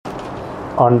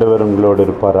ஆண்டவர் உங்களோடு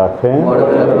இருப்பாராக.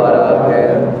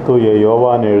 தூய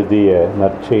யோவான் எழுதிய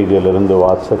நற்செய்தியிலிருந்து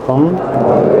வாசகம்.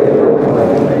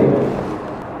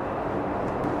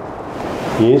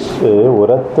 இயேசு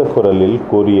உரத்த குரலில்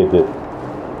கூறியது,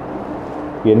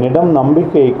 என்னிடம்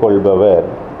நம்பிக்கை கொள்பவர்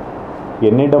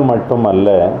என்னிடம் மட்டுமல்ல,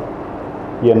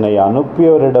 என்னை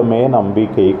அனுப்பியவரிடமே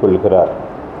நம்பிக்கை கொள்கிறார்.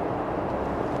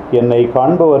 என்னை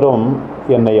காண்பவரும்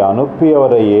என்னை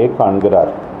அனுப்பியவரையே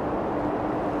காண்கிறார்.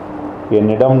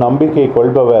 என்னிடம் நம்பிக்கை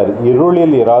கொள்பவர்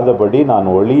இருளில் இராதபடி நான்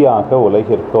ஒளியாக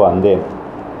உலகிற்கு வந்தேன்.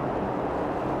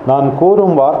 நான்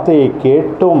கூறும் வார்த்தையை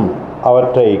கேட்டும்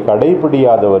அவற்றை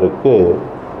கடைபிடியாதவருக்கு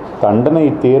தண்டனை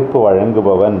தீர்ப்பு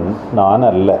வழங்குபவன் நான்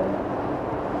அல்ல.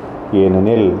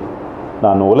 ஏனெனில்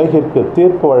நான் உலகிற்கு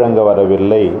தீர்ப்பு வழங்க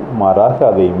வரவில்லை, மாறாக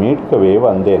அதை மீட்கவே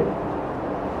வந்தேன்.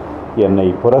 என்னை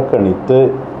புறக்கணித்து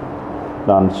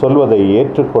நான் சொல்வதை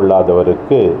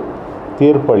ஏற்றுக்கொள்ளாதவருக்கு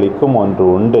தீர்ப்பளிக்கும் ஒன்று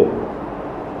உண்டு.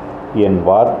 என்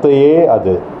வார்த்தையே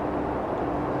அது.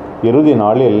 இறுதி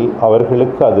நாளில்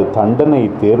அவர்களுக்கு அது தண்டனை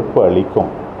தீர்ப்பு அளிக்கும்.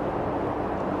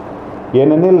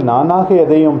 ஏனெனில் நானாக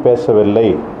எதையும் பேசவில்லை,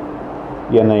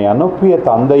 என்னை அனுப்பிய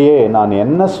தந்தையே நான்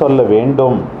என்ன சொல்ல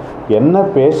வேண்டும், என்ன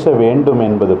பேச வேண்டும்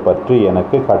என்பது பற்றி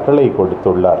எனக்கு கட்டளை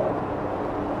கொடுத்துள்ளார்.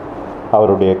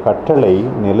 அவருடைய கட்டளை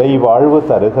நிலை வாழ்வு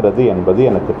தருகிறது என்பது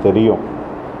எனக்கு தெரியும்.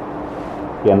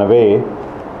 எனவே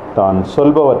நான்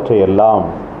சொல்பவற்றையெல்லாம்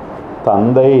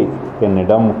தந்தை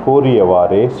என்னிடம்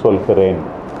கூறியவாறே சொல்கிறேன்.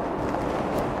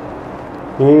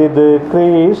 இது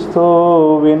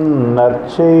கிறிஸ்துவின்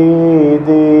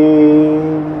நற்செய்தி.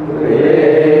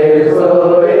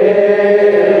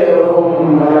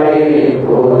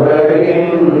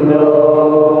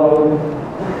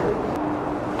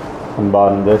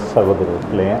 அன்பார்ந்த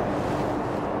சகோதரர்களே,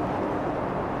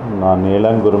 நான்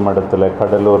இளங்குருமடத்தில்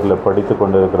கடலூரில் படித்து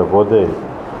கொண்டிருக்கிற போது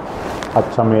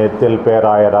அச்சமயத்தில்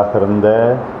பேராயராக இருந்த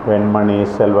வெண்மணி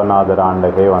செல்வநாதர்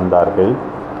ஆண்டகை வந்தார்கள்.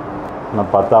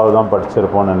 நான் 10வது தான்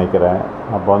படிச்சிருப்போன்னு நினைக்கிறேன்.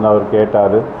 அப்போ அவர்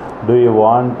கேட்டார், to you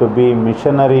want to be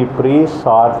missionary breeze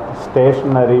R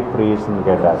stationery ப்ரீஸ்ன்னு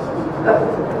கேட்டார்.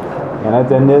 எனக்கு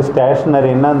தெரிஞ்ச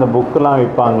ஸ்டேஷ்னரின்னா அந்த புக்கெலாம்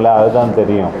விற்பாங்களே அதுதான்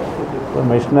தெரியும்.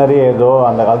 மிஷினரி ஏதோ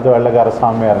அந்த காலத்து வெள்ளைக்கார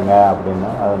சாமியாருங்க அப்படின்னு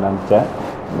அதை நினச்சேன்.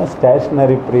 இன்னும்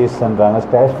ஸ்டேஷ்னரி ப்ரீஸ்ன்றாங்க,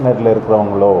 ஸ்டேஷ்னரியில்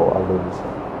இருக்கிறவங்களோ அப்படின்னு சொல்லி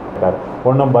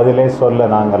ஒன்றும் பதிலே சொல்ல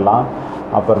நாங்கள்லாம்.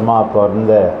 அப்புறமா அப்போ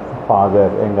இருந்த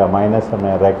ஃபாதர், எங்கள்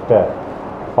மைனஸமே ரெக்டர்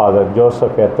ஃபாதர்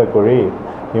ஜோசப் எத்தக்குழி,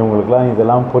 இவங்களுக்கெல்லாம்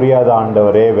இதெல்லாம் புரியாத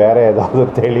ஆண்டவரே, வேறு ஏதாவது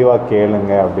தெளிவாக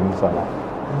கேளுங்க அப்படின்னு சொன்னாங்க.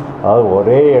 அதாவது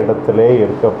ஒரே இடத்துல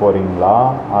இருக்க போகிறீங்களா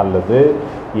அல்லது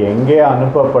எங்கே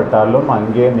அனுப்பப்பட்டாலும்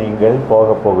அங்கே நீங்கள்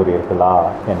போக போகிறீர்களா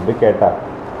என்று கேட்டார்.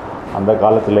 அந்த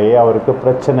காலத்திலேயே அவருக்கு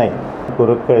பிரச்சனை.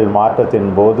 குருக்கள் மாற்றத்தின்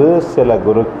போது சில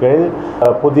குருக்கள்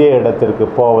புதிய இடத்திற்கு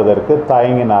போவதற்கு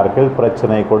தயங்கினார்கள்,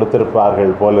 பிரச்சனை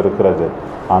கொடுத்திருப்பார்கள் போல் இருக்கிறது.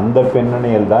 அந்த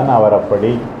பின்னணியில் தான் அவர்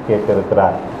அப்படி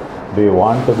கேட்டிருக்கிறார், to you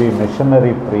want to be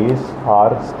missionary breeze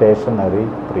R stationary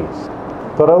breeze?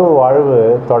 துறவு வாழ்வு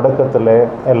தொடக்கத்தில்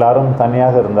எல்லாரும்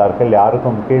தனியாக இருந்தார்கள்,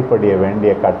 யாருக்கும் கீழ்ப்படிய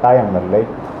வேண்டிய கட்டாயம் இல்லை.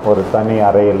 ஒரு தனி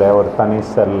அறையில், ஒரு தனி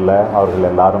செல்லில் அவர்கள்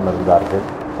எல்லாரும் இருந்தார்கள்.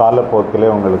 காலப்போக்கிலே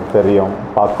உங்களுக்கு தெரியும்,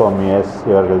 பாக்கோமியஸ்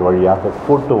இவர்கள் வழியாக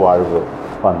கூட்டு வாழ்வு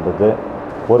வந்தது.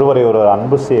 ஒருவரை ஒருவர்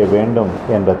அன்பு செய்ய வேண்டும்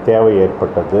என்ற தேவை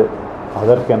ஏற்பட்டது.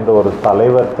 அதற்கென்று ஒரு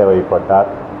தலைவர் தேவைப்பட்டார்.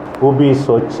 உபி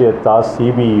சோச்சியத்தா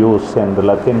சிபியூஸ் என்று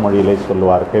லத்தீன் மொழியிலே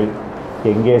சொல்வார்கள்.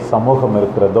 எங்கே சமூகம்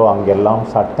இருக்கிறதோ அங்கெல்லாம்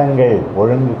சட்டங்கள்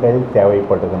ஒழுங்குகள்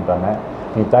தேவைப்படுகின்றன.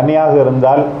 நீ தனியாக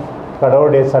இருந்தால்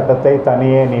கடவுளுடைய சட்டத்தை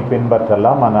தனியே நீ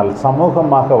பின்பற்றலாம், ஆனால்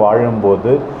சமூகமாக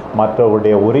வாழும்போது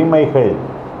மற்றவருடைய உரிமைகள்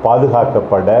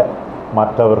பாதுகாக்கப்பட,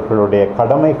 மற்றவர்களுடைய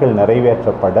கடமைகள்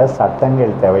நிறைவேற்றப்பட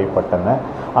சட்டங்கள் தேவைப்பட்டன.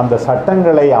 அந்த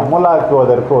சட்டங்களை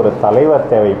அமலாக்குவதற்கு ஒரு தலைவர்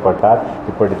தேவைப்பட்டார்.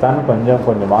 இப்படித்தான் கொஞ்சம்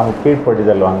கொஞ்சமாக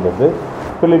கீழ்ப்படிதல் வந்தது.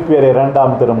 பிலிப்பியர்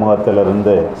 2ஆம்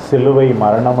திருமுகத்திலிருந்து சிலுவை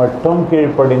மரணம் மட்டும்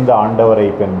கீழ்ப்படிந்த ஆண்டவரை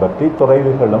பின்பற்றி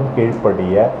துறவிகளும்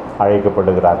கீழ்ப்படிய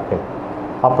அழைக்கப்படுகிறார்கள்.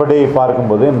 அப்படி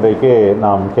பார்க்கும்போது இன்றைக்கு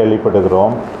நாம்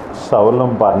கேள்விப்படுகிறோம்,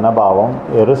 சவுலும் பர்னபாவும்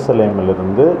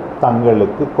எருசலேமிலிருந்து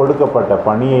தங்களுக்கு கொடுக்கப்பட்ட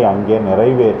பணியை அங்கே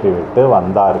நிறைவேற்றிவிட்டு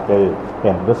வந்தார்கள்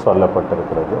என்று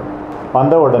சொல்லப்பட்டிருக்கிறது.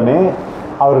 வந்தவுடனே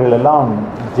அவர்களெல்லாம்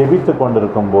ஜெபித்து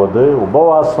கொண்டிருக்கும் போது,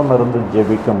 உபவாசம் இருந்து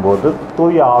ஜெபிக்கும் போது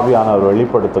தூய ஆவியானவர்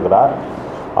வெளிப்படுத்துகிறார்,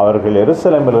 அவர்கள்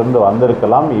எருசலேமிலிருந்து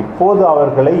வந்திருக்கலாம், இப்போது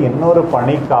அவர்களை இன்னொரு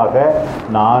பணிக்காக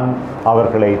நான்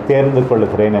அவர்களை தேர்ந்து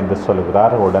கொள்கிறேன் என்று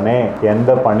சொல்கிறார். உடனே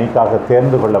எந்த பணிக்காக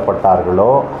தேர்ந்து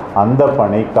கொள்ளப்பட்டார்களோ அந்த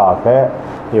பணிக்காக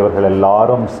இவர்கள்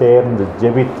எல்லாரும் சேர்ந்து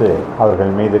ஜெபித்து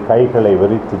அவர்கள் மீது கைகளை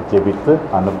விரித்து ஜெபித்து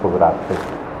அனுப்புகிறார்கள்.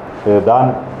 இதுதான்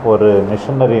ஒரு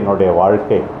மிஷனரியினுடைய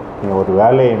வாழ்க்கை. நீ ஒரு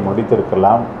வேலையை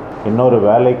முடித்திருக்கலாம், இன்னொரு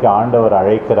வேலைக்கு ஆண்டவர்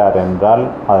அழைக்கிறார் என்றால்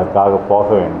அதற்காக போக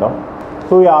வேண்டும்.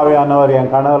 தூய ஆவியானவர்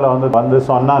என் கனவுல வந்து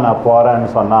சொன்னால் நான் போகிறேன்னு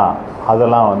சொன்னால்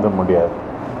அதெல்லாம் முடியாது.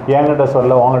 என்கிட்ட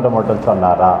சொல்ல உங்ககிட்ட மட்டும்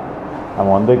சொன்னாரா?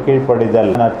 நம்ம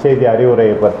கீழ்ப்படிதல் நற்செய்தி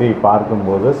அறிவுரையை பற்றி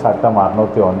பார்க்கும்போது சட்டம்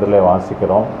 601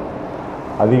 வாசிக்கிறோம்.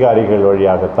 அதிகாரிகள்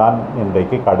வழியாகத்தான்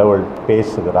இன்றைக்கு கடவுள்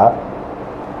பேசுகிறார்.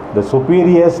 The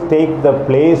superiors take the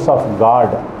place of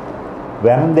God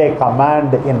when they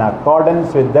command in accordance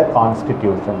with the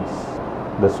constitutions.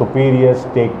 The superiors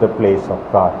take the place of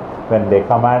God when they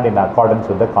command in accordance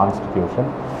with the constitution.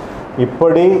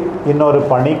 இப்படி இன்னொரு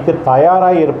பணிக்கு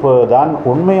தயாராக இருப்பது தான்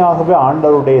உண்மையாகவே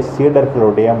ஆண்டவருடைய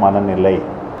சீடர்களுடைய மனநிலை.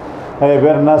 நிறைய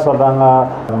பேர் என்ன சொல்கிறாங்க,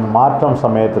 மாற்றம்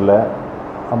சமயத்தில்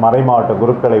மறைமாவட்ட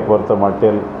குருக்களை பொறுத்த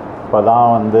மட்டில் இப்போ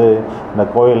தான் இந்த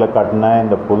கோயிலில் கட்டின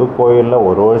இந்த புது கோயிலில்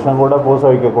ஒரு வருஷம் கூட பூசை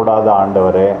வைக்கக்கூடாது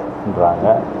ஆண்டவரேன்றாங்க.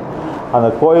 அந்த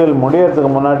கோயில் முடியறதுக்கு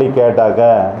முன்னாடி கேட்டாக்க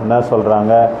என்ன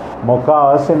சொல்கிறாங்க,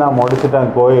 முக்கால்வாசி நான் முடிச்சுட்டேன்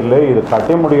கோயில், இது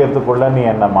கட்டி முடியறதுக்குள்ளே நீ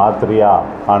என்னை மாத்திரியா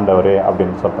ஆண்டவரே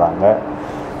அப்படின்னு சொல்கிறாங்க.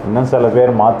 இன்னும் சில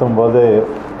பேர் மாற்றும்போது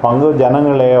பங்கு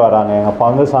ஜனங்களே வராங்க. எங்கள்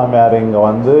பங்கு சாமியார்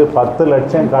இங்கே 10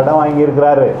 லட்சம் கடன்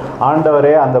வாங்கியிருக்கிறாரு,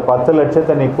 ஆண்டவரே அந்த 10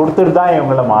 லட்சத்தை நீ கொடுத்துட்டு தான்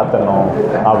இவங்களை மாற்றணும்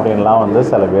அப்படின்லாம்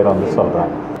சில பேர்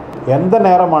சொல்கிறாங்க. எந்த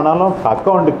நேரமானாலும்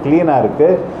அக்கௌண்ட் க்ளீனாக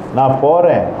இருக்குது, நான்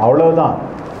போகிறேன், அவ்வளோதான்.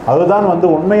 அதுதான்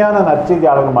உண்மையான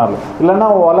நற்செய்தியாளர் மாதிரி. இல்லைன்னா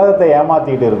உலகத்தை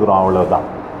ஏமாற்றிட்டு இருக்கிறோம், அவ்வளோதான்.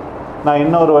 நான்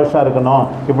இன்னொரு வருஷம் இருக்கணும்,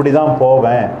 இப்படி தான்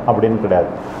போவேன் அப்படின்னு கிடையாது.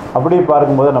 அப்படி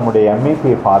பார்க்கும்போது நம்முடைய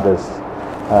எம்இபி ஃபாதர்ஸ்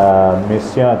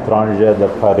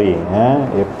மிஷனரி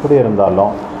எப்படி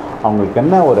இருந்தாலும் அவங்களுக்கு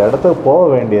என்ன ஒரு இடத்துக்கு போக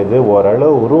வேண்டியது,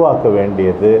 ஓரளவு உருவாக்க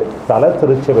வேண்டியது, தலை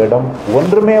திருச்சவிடம்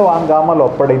ஒன்றுமே வாங்காமல்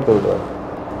ஒப்படைத்து விடுவார்.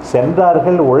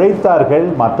 சென்றார்கள், உழைத்தார்கள்,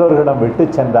 மற்றவர்களிடம் விட்டு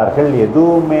சென்றார்கள்,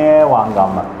 எதுவுமே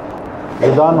வாங்காமல்.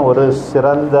 இதுதான் ஒரு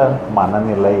சிறந்த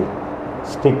மனநிலை.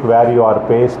 Stick where you are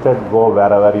pasted, go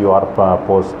where ever you are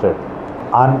posted,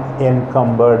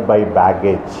 unencumbered by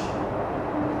baggage.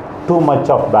 Too much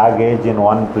of baggage in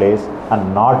one place and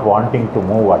not wanting to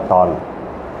move at all.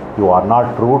 You are not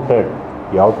rooted.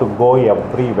 You have to go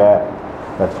everywhere.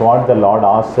 That's what the Lord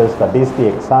asks us. That is the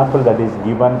example that is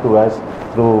given to us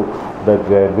through the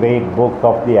great book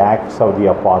of the Acts of the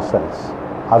Apostles.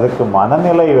 அதுக்கு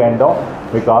மனநிலை வேண்டும்.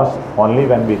 Because only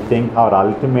when we think our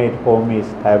ultimate home is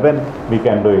heaven we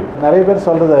can do it. நிறைய பேர்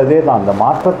சொல்கிறது இதே தான். அந்த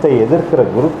மாற்றத்தை எதிர்க்கிற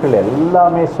குருக்கள்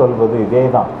எல்லாமே சொல்வது இதே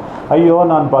தான். ஐயோ,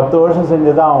 நான் 10 வருஷம்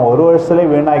செஞ்சது அவன் 1 வருஷத்துலேயே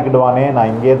வீணாக்கிடுவானே,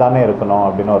 நான் இங்கே தானே இருக்கணும்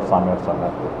அப்படின்னு ஒரு சாமியார்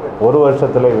சொன்னார். 1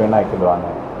 வருஷத்துலேயே வீணாக்கிடுவாங்க,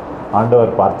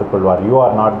 ஆண்டவர் பார்த்துக்கொள்வார். You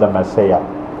are not the Messiah.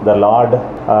 The Lord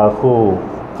who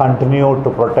continue to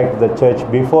protect the church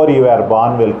before you were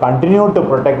born will continue to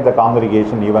protect the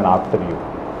congregation even after you.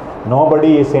 Nobody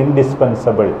is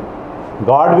indispensable.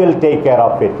 God will take care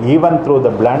of it even through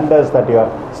the blunders that your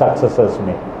successors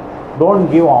make. Don't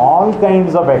give all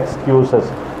kinds of excuses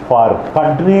for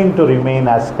continuing to remain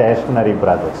as stationary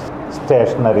brothers.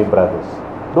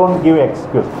 Don't give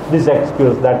excuse, this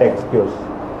excuse, that excuse.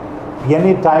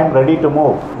 Any time ready to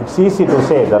move. It's easy to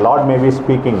say, the Lord may be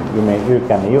speaking, you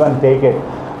can even take it.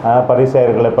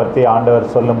 பரிசேயர்களை பற்றி ஆண்டவர்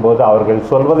சொல்லும்போது அவர்கள்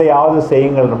சொல்வதையாவது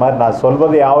செய்யுங்கள் மாதிரி, நான்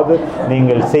சொல்வதையாவது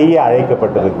நீங்கள் செய்ய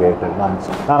அழைக்கப்பட்டிருக்கிறீர்கள்.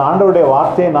 நான் ஆண்டவருடைய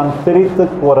வார்த்தையை நான் திரித்து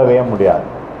கூறவே முடியாது.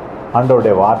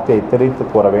 ஆண்டவருடைய வார்த்தையை திரித்து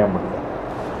கூறவே முடியாது.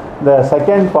 The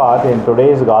second part in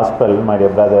today's gospel, my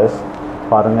dear brothers,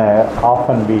 பாருங்க,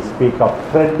 often we speak of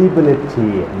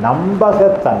credibility,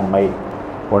 நம்பகத்தன்மை.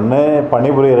 ஒன்று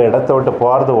பணிபுரிகிற இடத்தை விட்டு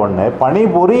போகிறது ஒன்று,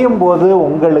 பணிபுரியும் போது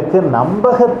உங்களுக்கு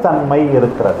நம்பகத்தன்மை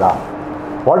இருக்கிறதா?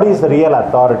 What is real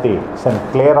authority? St.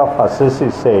 Clare of Assisi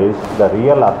says the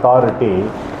real authority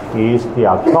is the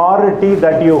authority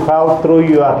that you have through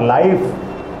your life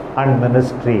and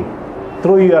ministry,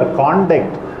 through your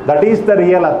conduct. That is the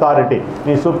real authority.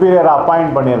 நீ superior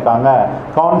appoint பண்ணியிருக்காங்க,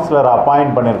 councillor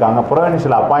appoint பண்ணியிருக்காங்க,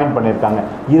 provincial appoint பண்ணியிருக்காங்க,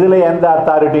 இதில் எந்த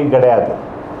அத்தாரிட்டியும் கிடையாது.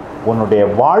 உன்னுடைய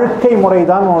வாழ்க்கை முறை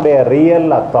தான் உன்னுடைய ரியல்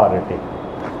அத்தாரிட்டி.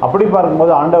 அப்படி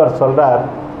பார்க்கும்போது ஆண்டவர் சொல்கிறார்,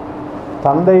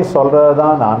 தந்தை சொல்கிறது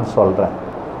தான் நான் சொல்கிறேன்,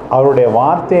 அவருடைய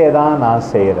வார்த்தையை தான் நான்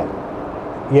செய்கிறேன்.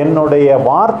 என்னுடைய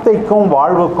வார்த்தைக்கும்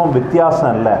வாழ்வுக்கும்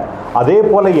வித்தியாசம் இல்லை. அதே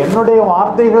போல் என்னுடைய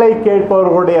வார்த்தைகளை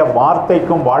கேட்பவர்களுடைய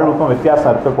வார்த்தைக்கும் வாழ்வுக்கும்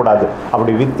வித்தியாசம் இருக்கக்கூடாது.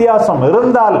 அப்படி வித்தியாசம்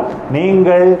இருந்தால்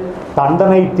நீங்கள்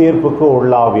தண்டனை தீர்ப்புக்கு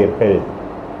உள்ளாவீர்கள்.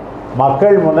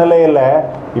 மக்கள் முன்னிலையில்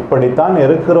இப்படித்தான்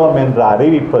இருக்கிறோம் என்று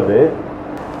அறிவிப்பது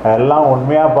எல்லாம்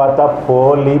உண்மையாக பார்த்தா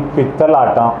போலி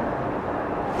பித்தலாட்டம்.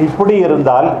 இப்படி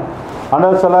இருந்தால்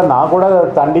ஆண்டவர் சொல்ல, நான் கூட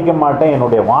தண்டிக்க மாட்டேன்,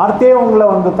 என்னுடைய வார்த்தையே உங்களை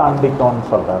தண்டிக்கும்னு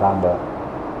சொல்கிறார் ஆண்டவர்.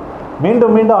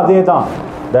 மீண்டும் மீண்டும் அதே தான்.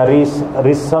 there is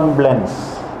resemblance,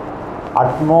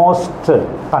 utmost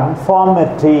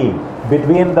conformity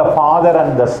between the father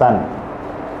and the son.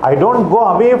 I don't go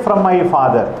away from my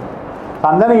father.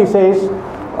 And then he says,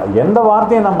 எந்த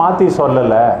வார்த்தையை நான் மாற்றி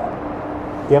சொல்லலை,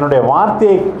 என்னுடைய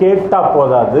வார்த்தையை கேட்டால்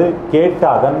போதாது, கேட்டு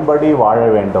அதன்படி வாழ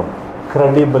வேண்டும்.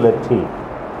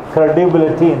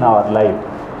 credibility in our life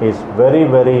is very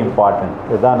very important.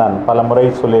 இதுதான் நான் பல முறை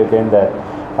சொல்லியிருக்கேன். இந்த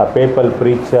பேப்பல்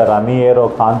ப்ரீச்சர் அனியேரோ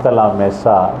காந்தலா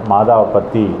மெஸ்ஸா மாதாவை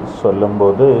பற்றி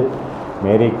சொல்லும்போது,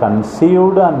 மேரி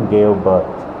conceived and gave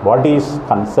birth. What is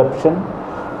conception?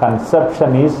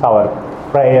 Conception is our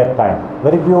prayer time.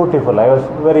 Very beautiful. I was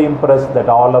very impressed that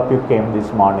all of you came this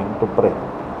morning to pray.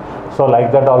 So like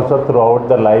that also throughout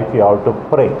the life you have to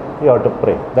pray. You have to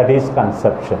pray. That is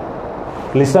conception.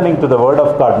 Listening to the word of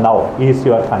God now is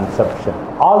your conception.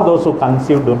 All those who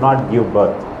conceive do not give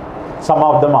birth. Some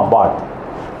of them abort.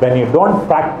 When you don't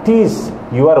practice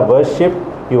your worship,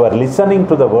 you are listening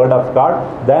to the word of God,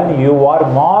 then you are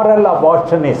moral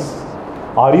abortionists.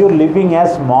 Are you living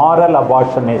as moral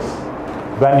abortionists?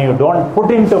 When you don't put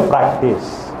into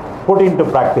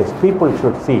practice, people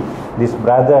should see this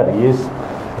brother is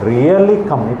really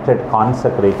committed,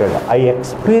 consecrated. I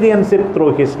experience it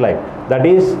through his life. That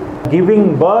is giving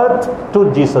birth to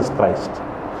Jesus Christ.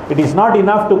 It is not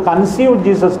enough to conceive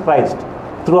Jesus Christ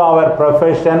through our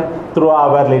profession, through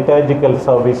our liturgical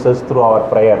services, through our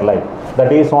prayer life.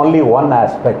 That is only one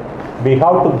aspect. We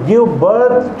have to give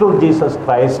birth to Jesus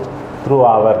Christ through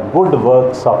our good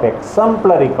works of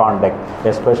exemplary conduct,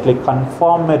 especially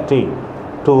conformity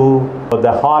to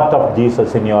the heart of Jesus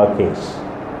in your case.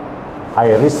 I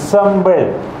resemble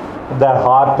the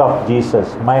heart of Jesus.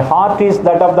 My heart is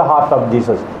that of the heart of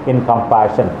Jesus in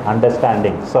compassion,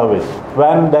 understanding, service.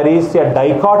 When there is a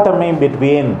dichotomy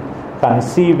between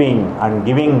conceiving and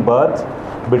giving birth,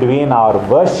 between our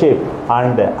worship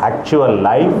and actual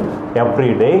life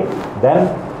every day, then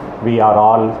we are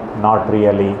all not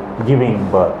really giving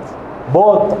birth.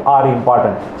 Both are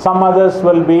important. Some others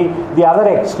will be the other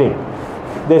extreme.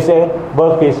 They say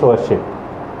birth is worship.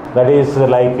 That is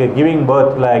like giving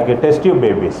birth, like test tube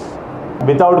babies.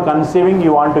 Without conceiving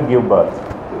you want to give birth.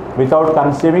 Without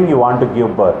conceiving you want to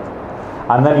give birth.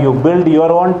 And then you build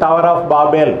your own Tower of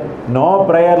Babel. No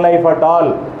prayer life at all.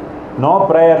 No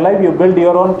prayer life. You build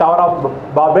your own Tower of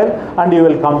Babel and you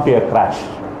will come to a crash.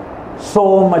 So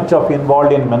much of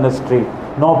involved in ministry.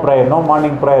 No prayer, no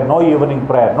morning prayer, no evening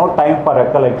prayer, no time for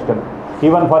recollection.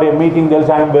 Even for a meeting they'll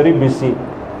say I am very busy.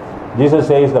 Jesus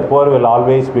says the poor will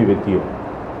always be with you.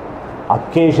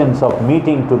 Occasions of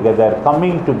meeting together,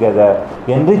 coming together,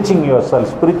 enriching yourself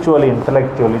spiritually,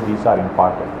 intellectually, these are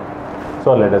important.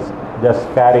 So let us just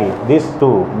carry these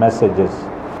two messages.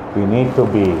 We need to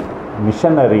be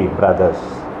missionary brothers,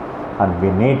 and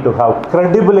we need to have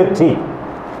credibility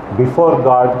before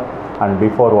God and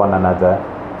before one another.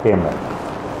 Amen.